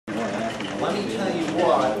let me tell you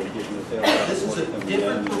what, this is a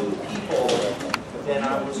different group of people than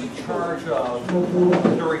I was in charge of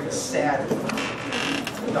during Saturday.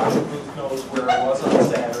 Dr. Booth knows where I was on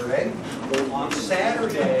Saturday. On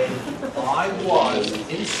Saturday, I was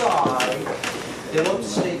inside Phillips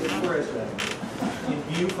State Prison in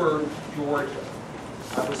Beaufort, Georgia.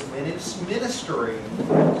 I was ministering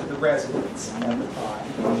to the residents at the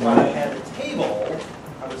time. But I had a table,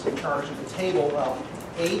 I was in charge of a table of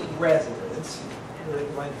 8 residents.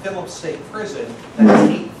 In Phillips State Prison, that's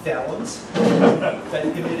 8 felons that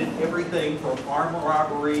committed everything from armed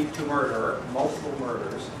robbery to murder, multiple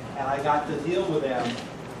murders, and I got to deal with them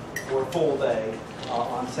for a full day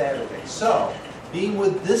on Saturday. So, being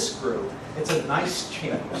with this group, it's a nice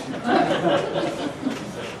change.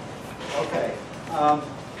 Okay,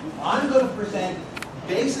 I'm going to present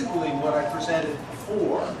basically what I presented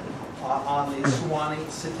before on the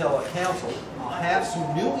Suwannee-Satilla Council. I'll have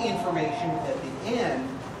some new information at the end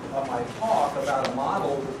of my talk about a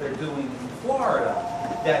model that they're doing in Florida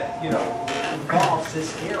that, involves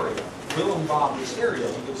this area, will involve this area.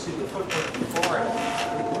 You can see the footprint in Florida.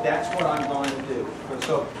 That's what I'm going to do.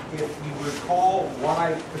 So if you recall what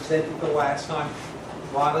I presented the last time,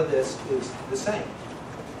 a lot of this is the same.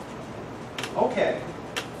 Okay,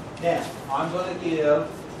 now I'm going to give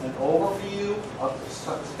an overview of the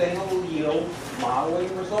sustainable yield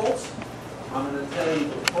modeling results. I'm going to tell you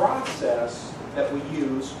the process that we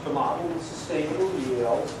use to model the sustainable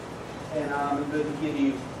yields, and I'm going to give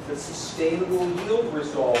you the sustainable yield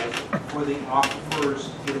results for the aquifers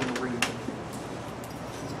in the region.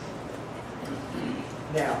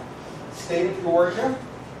 Now, state of Georgia,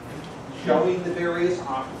 showing the various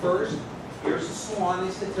aquifers. Here's the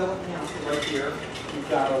Suwannee-Satilla Council right here. You've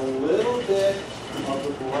got a little bit of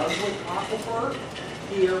the Brunswick aquifer.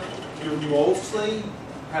 Here, you mostly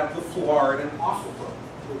have the Floridan aquifer.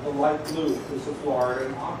 With the light blue is the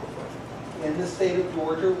Floridan aquifer. In the state of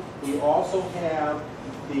Georgia, we also have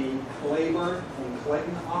the Claiborne and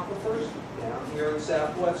Clayton aquifers down here in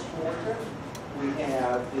southwest Georgia. We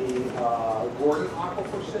have the Gordon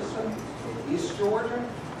aquifer system in East Georgia.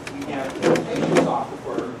 We have the Cretaceous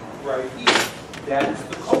aquifer right here. That's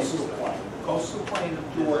the coastal plain. The coastal plain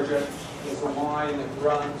of Georgia is a line that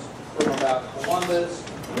runs from about Columbus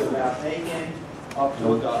to about Macon up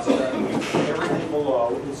to Augusta. Everything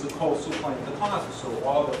below is the coastal plain deposit. So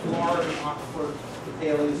all the Floridan aquifer, the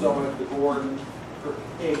Paleozoic, the Gordon, the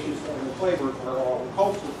Cretaceous, and the Claiborne are all the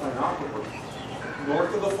coastal plain aquifers.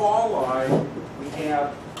 North of the fall line, we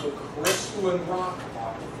have the crystalline rock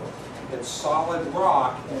aquifer. It's solid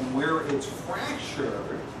rock, and where it's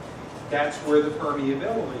fractured, that's where the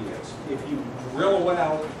permeability is. If you drill a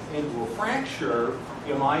well into a fracture,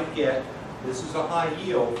 you might get, this is a high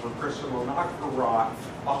yield for crystalline aquifer rock,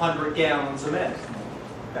 100 gallons a minute.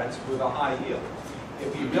 That's with a high yield.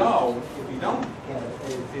 If you don't get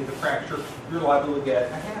it in the fracture, you're liable to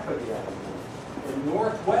get a half a gallon. In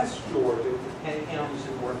northwest Georgia, the 10 counties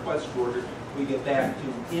in northwest Georgia, we get back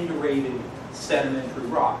to indurated sedimentary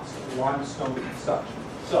rocks, limestone and such.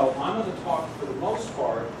 So I'm going to talk for the most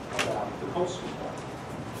part about the coastal plain.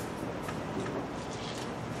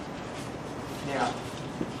 Now,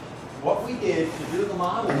 what we did to do the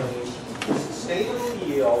modeling, the sustainable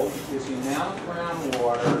yield is the amount of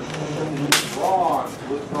groundwater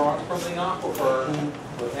withdrawn from the aquifer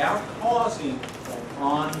without causing an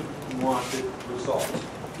unwanted result.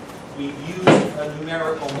 We've used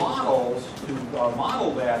numerical models to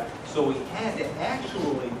model that, so we had to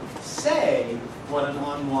actually say what an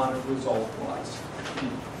unwanted result was.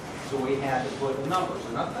 So we had to put the numbers,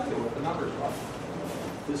 and I'll tell you what the numbers are.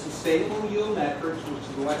 The sustainable yield metrics, which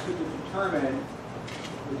is elected to determine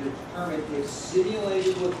if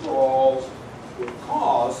simulated withdrawals would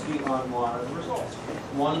cause the unwanted results.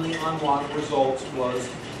 One of the unwanted results was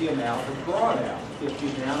the amount of drawdown. If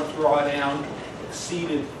the amount of drawdown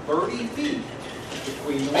exceeded 30 feet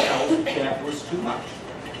between the wells, that was too much.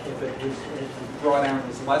 If the drawdown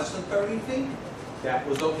was less than 30 feet, that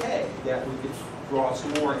was okay. That we could draw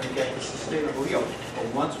some more and get the sustainable yield.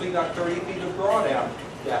 But once we got 30 feet of drawdown,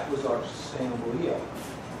 that was our sustainable yield.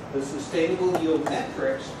 The sustainable yield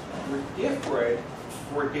metrics were different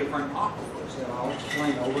for different aquifers, and I'll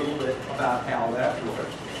explain a little bit about how that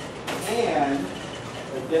works. And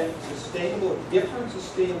different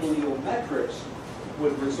sustainable yield metrics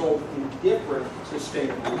would result in different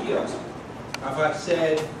sustainable yields. Now, if I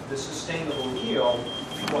said the sustainable yield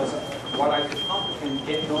was what I could pump and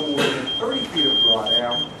get no more than 30 feet of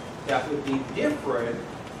drawdown, that would be different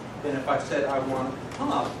than if I said I wanted to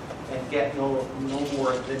pump and get no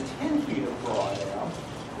more than 10 feet of drawdown,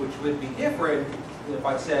 which would be different if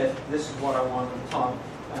I said this is what I wanted to pump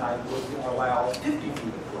and I side would allow 50 feet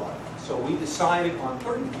of drawdown. So we decided on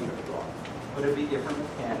 30 feet of drawdown, but it'd be different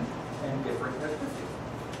at 10 and different at 50.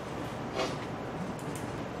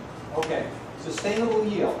 Okay, sustainable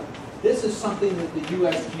yield. This is something that the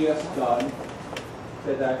USGS done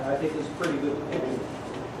that I think is pretty good picture.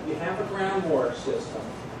 You have a groundwater system.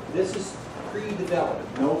 This is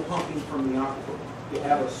pre-development, no pumping from the aquifer. You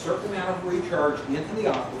have a certain amount of recharge into the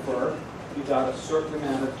aquifer. You've got a certain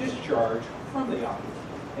amount of discharge from the aquifer.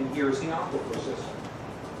 And here's the aquifer system.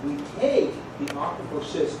 We take the aquifer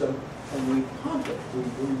system and we pump it. We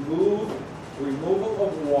remove removal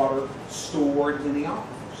of water stored in the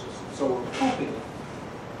aquifer system. So we're pumping it.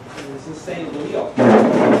 And it's sustainable yield.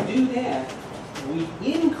 When we do that, we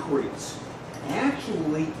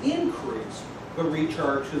actually increase the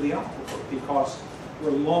recharge to the aquifer because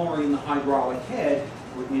we're lowering the hydraulic head,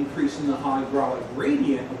 we're increasing the hydraulic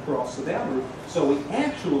gradient across the boundary, so we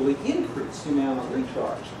actually increase the amount of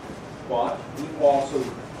recharge. But we also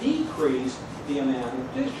decrease the amount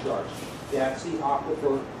of discharge. That's the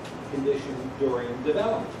aquifer condition during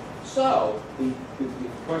development. So the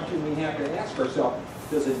question we have to ask ourselves,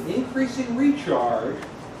 does an increase in recharge,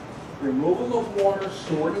 removal of water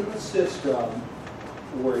stored in the system,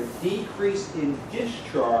 or a decrease in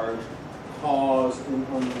discharge cause an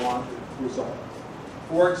unwanted result?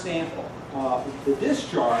 For example, the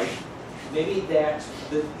discharge, maybe that's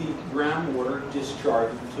the groundwater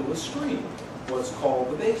discharged into a stream, what's called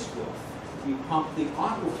the base flow. We pump the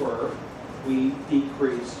aquifer, we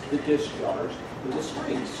decrease the discharge to the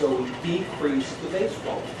stream, so we decrease the base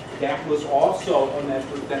flow. That was also a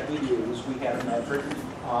metric that we used. We had a metric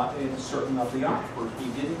in certain of the aquifers.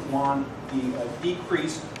 We didn't want the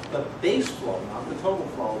decrease the base flow, not the total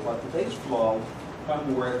flow, but the base flow by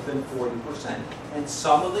more than 40%. And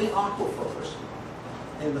some of the aquifers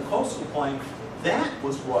in the coastal plain, that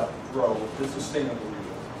was what drove the sustainable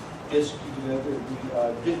yield, is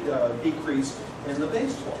the decrease in the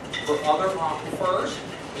base flow. For other aquifers,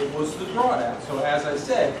 it was the drawdown. So as I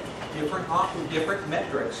said, different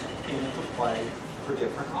metrics came into play for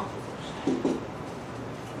different aquifers.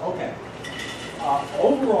 Okay.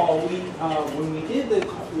 Overall, when we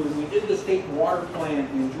did the state water plan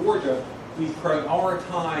in Georgia, we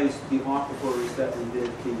prioritized the aquifers that we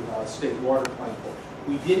did the state water plan for.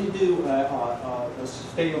 We didn't do a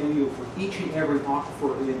sustainable yield for each and every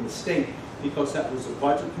aquifer in the state because that was a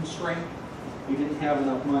budget constraint. We didn't have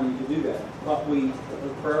enough money to do that, but we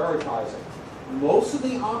prioritized it. Most of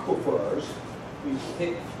the aquifers, we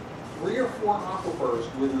picked 3 or 4 aquifers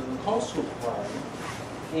within the coastal plain,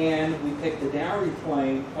 and we picked the Dowry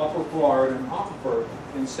Plain, Upper Florida, and Aquifer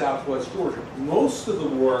in southwest Georgia. Most of the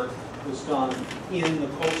work was done in the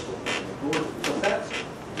coastal plain of Georgia, because that's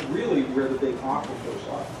really where the big aquifers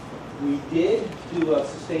are. We did do a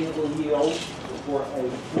sustainable yield for a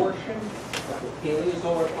portion of the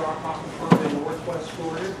Paleozoic rock aquifer in northwest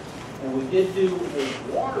Georgia, and we did do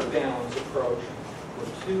a water balance approach for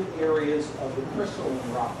 2 areas of the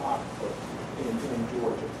crystalline rock aquifer in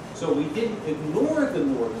Georgia. So we didn't ignore the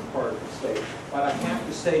northern part of the state, but I have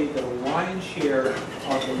to say that a lion's share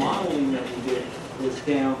of the modeling that we did was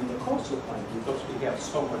down in the coastal plain because we have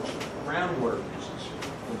so much groundwater usage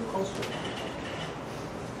in the coastal plain.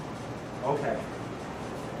 Okay.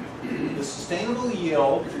 The sustainable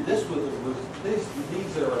yield, these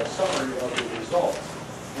are a summary of the results,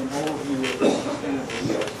 an overview of the sustainable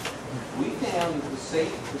yield. We found that the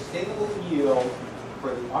sustainable yield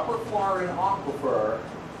for the Upper Florida aquifer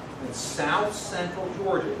in south central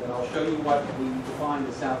Georgia, and I'll show you what we define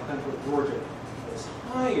as south central Georgia, is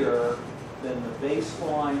higher than the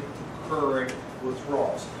baseline current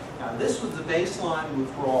withdrawals. Now this was the baseline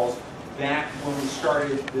withdrawals back when we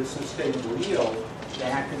started this sustainable yield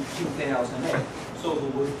back in 2008. So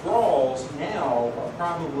the withdrawals now are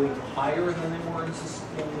probably higher than they were in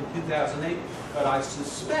 2008, but I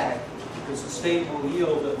suspect the sustainable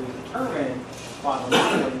yield that we determined on the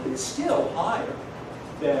modeling is still higher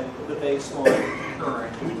than the baseline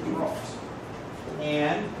current withdrawals.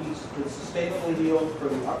 And the sustainable yield for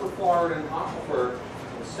the Upper Florida aquifer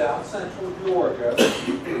in south central Georgia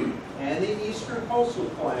and the eastern coastal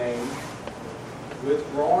plain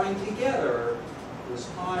withdrawing together is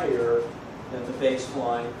higher than the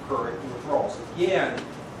baseline current withdrawals. Again,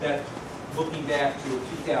 that looking back to a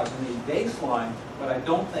 2008 baseline, but I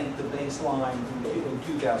don't think the baseline in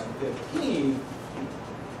 2015,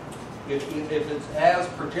 if it's as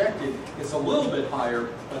projected, it's a little bit higher,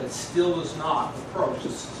 but it still does not approach the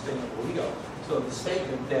sustainable yield. So the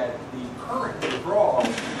statement that the current withdrawals,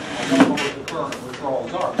 I don't know what the current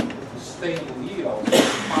withdrawals are, but the sustainable yield is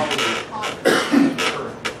probably higher than the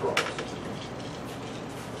current withdrawals.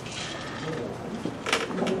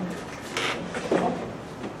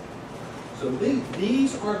 So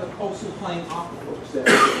these are the coastal plain aquifers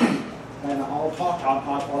and I'll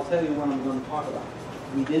tell you what I'm going to talk about.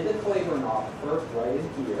 We did the Claiborne aquifer right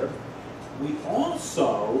in here. We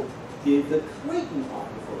also did the Clayton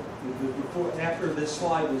aquifer. Before, after this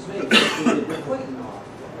slide was made, we did the Clayton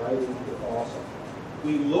aquifer right in here also.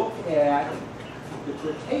 We looked at the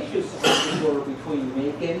Cretaceous aquifer between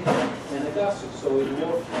Macon and Augusta. So we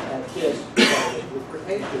looked at this, the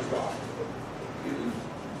Cretaceous aquifer.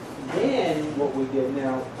 Then what we did,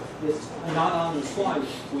 now it's not on the slide,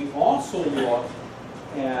 we also looked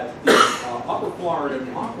at the Upper Florida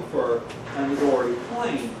aquifer and the Gordy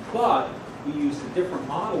Plain, but we used a different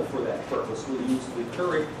model for that purpose. We used the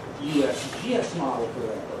current USGS model for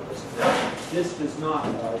that purpose. This does not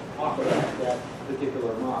offer that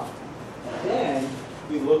particular model. And then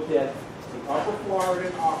we looked at the Upper Florida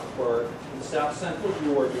aquifer in south central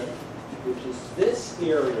Georgia, which is this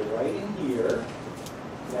area right in here.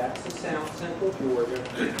 That's the south central Georgia.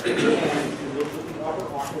 And we looked at the upper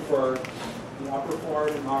aquifer, the Upper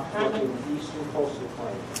Florida aquifer in the eastern coastal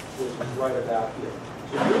plain, which is right about here.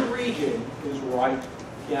 So your region is right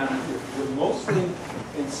down here. We're mostly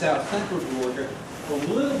in south central Georgia. A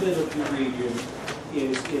little bit of your region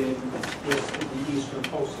is in the eastern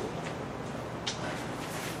coastal plain.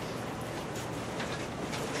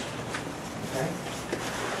 Okay?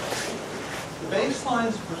 The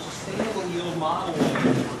baselines for sustainable yield modeling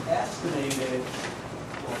were estimated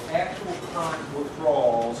for actual current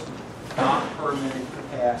withdrawals, not permitted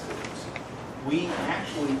capacities. We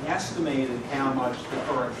actually estimated how much the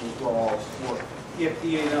current withdrawals were. If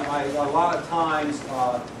a lot of times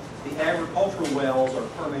the agricultural wells are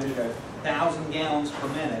permitted at 1,000 gallons per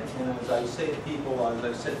minute, and as I say to people, as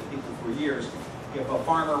I've said to people for years, if a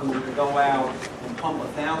farmer were to go out and pump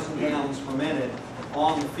 1,000 gallons per minute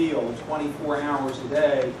on the field 24 hours a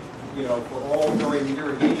day, for all during the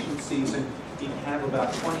irrigation season, he'd have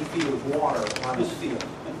about 20 feet of water on his field.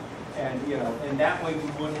 And that way we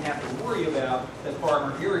wouldn't have to worry about the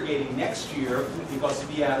farmer irrigating next year because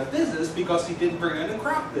he'd be out of business because he didn't bring in a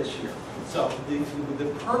crop this year. So the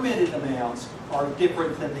permitted amounts are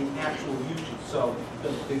different than the actual usage. So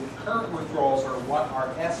the current withdrawals are what our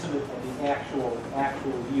estimate of the actual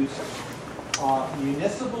usage.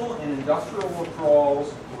 Municipal and industrial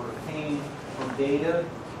withdrawals were obtained from data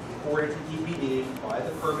reported to EPD by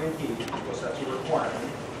the permittee, because that's a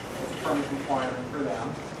requirement. It's a permit requirement for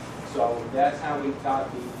them. So that's how we got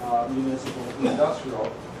the municipal and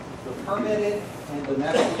industrial. The permitted and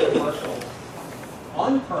domestic commercial,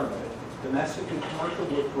 unpermitted domestic and commercial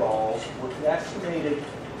withdrawals were estimated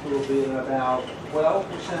to have been about 12%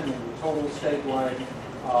 of the total statewide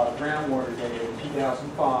groundwater data in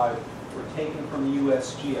 2005 were taken from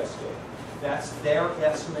USGS data. That's their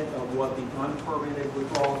estimate of what the unpermitted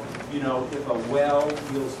withdrawal, if a well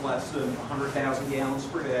yields less than 100,000 gallons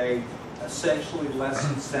per day, essentially less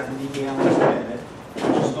than 70 gallons a minute,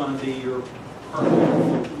 which is going to be your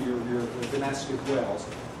permanent, your domestic wells.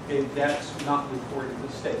 Okay, that's not reported to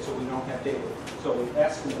the state, so we don't have data. So we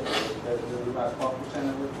estimate that there's about 12%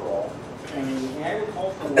 of withdrawal. And in the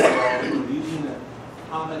agricultural withdrawal, we're using a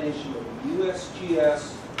combination of the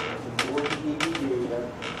USGS, the Georgia EPD data,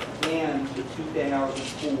 and the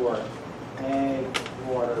 2004 ag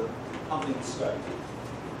water pumping study.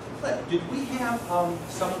 But did we have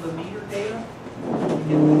some of the meter data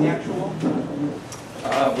in the actual?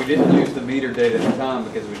 We didn't use the meter data at the time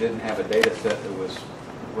because we didn't have a data set that was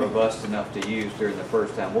robust enough to use during the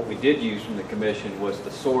first time. What we did use from the commission was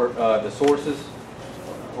the sources,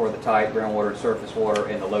 or the type, groundwater and surface water,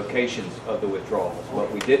 and the locations of the withdrawals.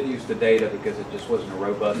 But we didn't use the data because it just wasn't a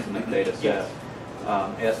robust enough data set. Yes.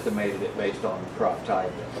 Estimated it based on crop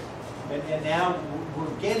type. And now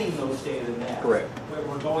we're getting those data now. Correct.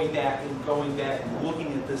 We're going back and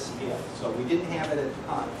looking at this again. So we didn't have it at the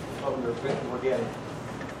time, but we're getting it.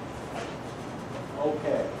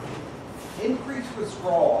 Okay. Increased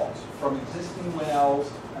withdrawals from existing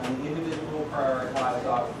wells and individual prioritized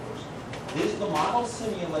aquifers. These are the model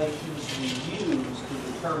simulations we use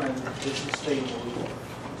to determine the sustainable yield.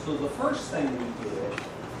 So the first thing we did,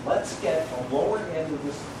 let's get a lower end of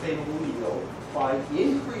the sustainable yield by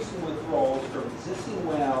increasing withdrawals from existing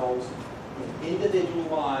wells in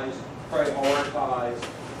individualized, prioritized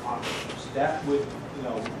aquifers. That would,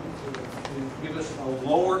 give us a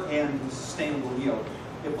lower end of the sustainable yield.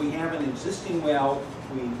 If we have an existing well,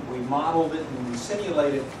 we modeled it and we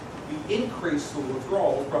simulated, we increased the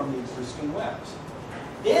withdrawal from the existing wells.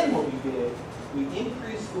 Then what we did, we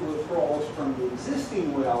increased the withdrawals from the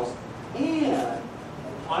existing wells and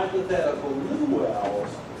hypothetical new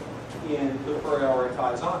wells in the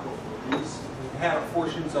prioritized aquifer. These had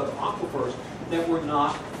portions of aquifers that were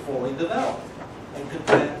not fully developed, and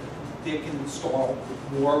then they can install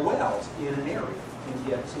more wells in an area and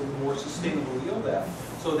get some more sustainable yield out.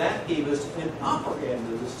 So that gave us an upper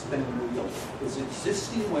end of the sustainable yield, is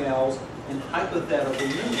existing wells and hypothetical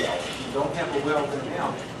new wells. You don't have a well there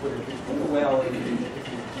now, but if you put a well in the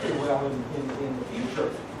future,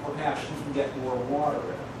 perhaps you can get more water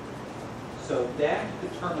in it. So that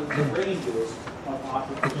determines the ranges of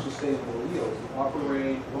aquifer sustainable yields, the upper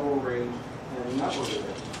range, lower range, and the upper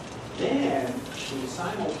range. Then we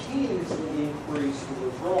simultaneously increase the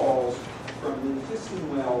withdrawals from the existing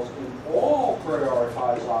wells in all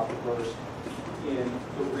prioritized aquifers in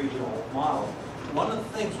the regional model. One of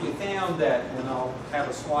the things we found that, and I'll have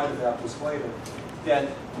a slide about this later, that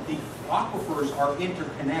the aquifers are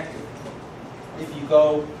interconnected. If you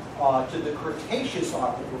go to the Cretaceous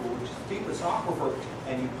aquifer, which is the deepest aquifer,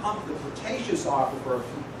 and you pump the Cretaceous aquifer,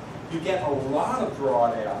 you get a lot of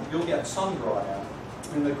drawdown. You'll get some drawdown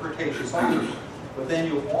in the Cretaceous aquifer, but then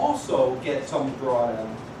you'll also get some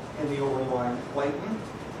drawdown in the overlying Clayton,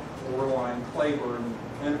 overlying Claiborne,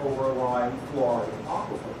 and overlying Florida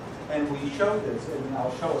aquifer. And we showed this, and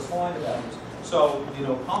I'll show a slide about this. So,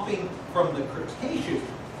 pumping from the Cretaceous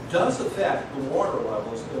does affect the water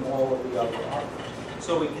levels in all of the other aquifers.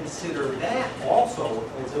 So we consider that also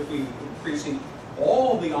as if we're increasing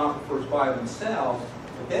all of the aquifers by themselves,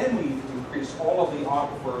 but then we increase all of the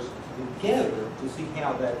aquifers together to see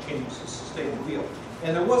how that changes the sustainable yield.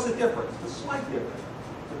 And there was a difference, a slight difference,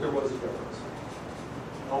 but there was a difference.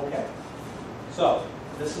 Okay, so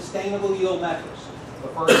the sustainable yield metrics. The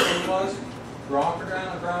first thing was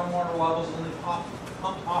groundwater levels in the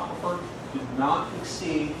pumped aquifer do not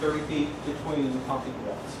exceed 30 feet between the pumping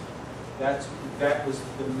wells. That was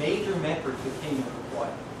the major metric that came into play.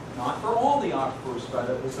 Not for all the aquifers, but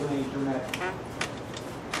it was a major metric.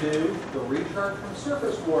 2, the recharge from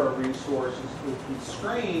surface water resources is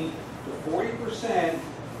constrained to 40%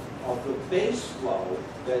 of the base flow.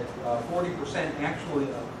 That 40% actually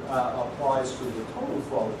applies to the total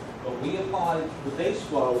flow, but we applied the base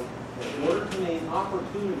flow in order to make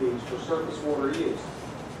opportunities for surface water use.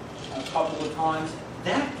 A couple of times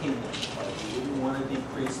that came into play. We didn't want to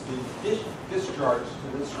decrease the discharge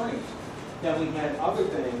to the streams. Then we had other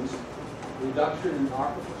things. Reduction in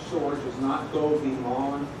aquifer storage does not go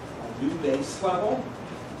beyond a new base level.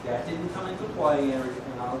 That didn't come into play, and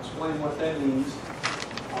I'll explain what that means.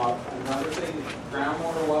 Another thing,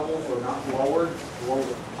 groundwater levels are not lowered below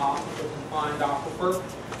the top of the confined aquifer.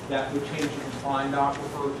 That would change the confined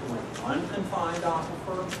aquifer to an unconfined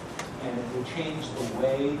aquifer, and it would change the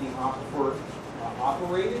way the aquifer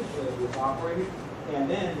was operated. And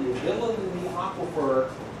then the ability of the aquifer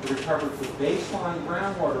to recover to baseline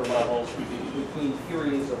groundwater levels between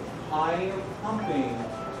periods of higher pumping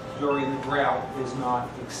during the drought is not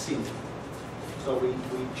exceeded. So we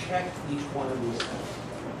checked each one of these things.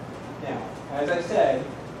 Now, as I said,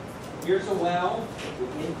 here's a well, we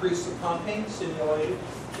increase the pumping, simulated.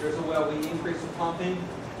 Here's a well, we increase the pumping.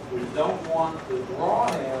 We don't want the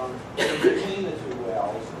drawdown between the two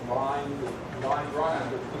wells, combined drawdown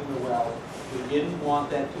between the wells. We didn't want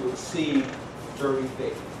that to exceed 30 feet.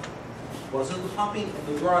 It wasn't the pumping and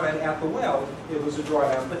the drawdown at the well, it was a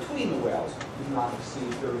drawdown between the wells, did not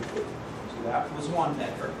exceed 30 feet. So that was one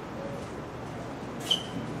metric.